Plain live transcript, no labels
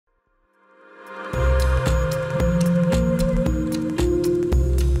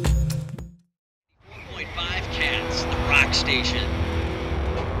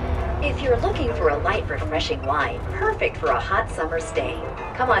for a light, refreshing wine, perfect for a hot summer stay.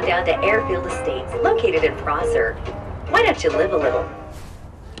 Come on down to Airfield Estates, located in Prosser. Why don't you live a little?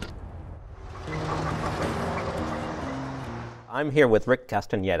 I'm here with Rick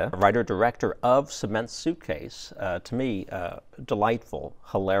Castañeda, writer-director of Cement Suitcase. To me, delightful,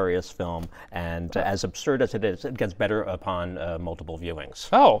 hilarious film, and as absurd as it is, it gets better upon multiple viewings.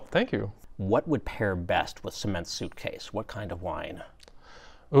 Oh, thank you. What would pair best with Cement Suitcase? What kind of wine?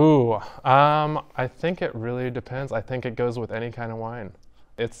 Ooh, I think it really depends. I think it goes with any kind of wine.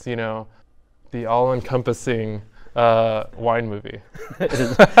 It's, you know, the all-encompassing wine movie. But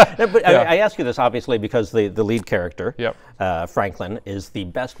Yeah. I ask you this obviously because the lead character, Yep. Franklin, is the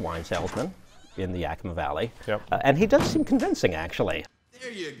best wine salesman in the Yakima Valley. Yep. And he does seem convincing, actually.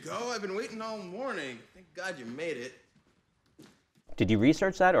 There you go. I've been waiting all morning. Thank God you made it. Did you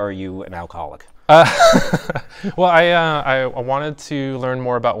research that, or are you an alcoholic? Well, I wanted to learn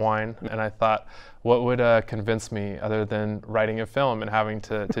more about wine, and I thought, what would convince me other than writing a film and having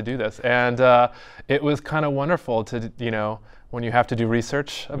to do this? And it was kind of wonderful to, you know, when you have to do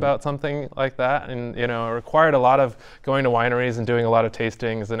research about something like that. And, you know, it required a lot of going to wineries and doing a lot of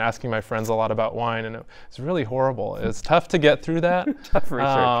tastings and asking my friends a lot about wine. And it was really horrible. It's tough to get through that. Tough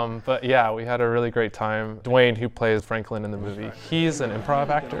research. But yeah, we had a really great time. Dwayne, who plays Franklin in the movie, he's an improv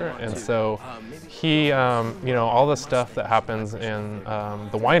actor. And so he, you know, all the stuff that happens in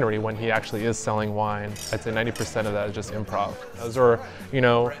the winery when he actually is selling wine, I'd say 90% of that is just improv. Those are, you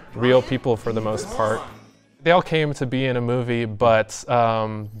know, real people for the most part. They all came to be in a movie, but they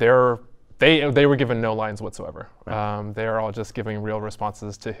were given no lines whatsoever. Right. They are all just giving real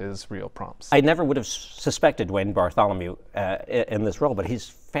responses to his real prompts. I never would have suspected Dwayne Bartholomew in this role, but he's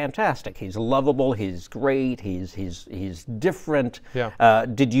fantastic. He's lovable. He's great. He's different. Yeah.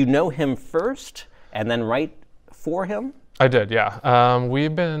 Did you know him first and then write for him? I did, yeah.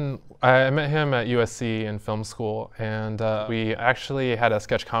 I met him at USC in film school, and we actually had a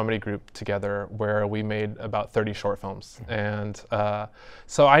sketch comedy group together where we made about 30 short films. And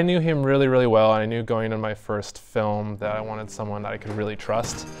so I knew him really, really well, and I knew going into my first film that I wanted someone that I could really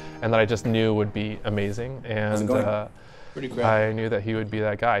trust and that I just knew would be amazing. And I knew that he would be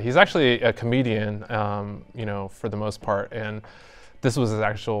that guy. He's actually a comedian, you know, for the most part. And this was his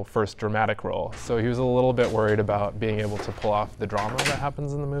actual first dramatic role, so he was a little bit worried about being able to pull off the drama that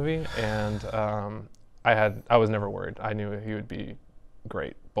happens in the movie, and I was never worried. I knew he would be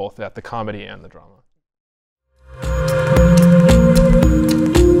great, both at the comedy and the drama.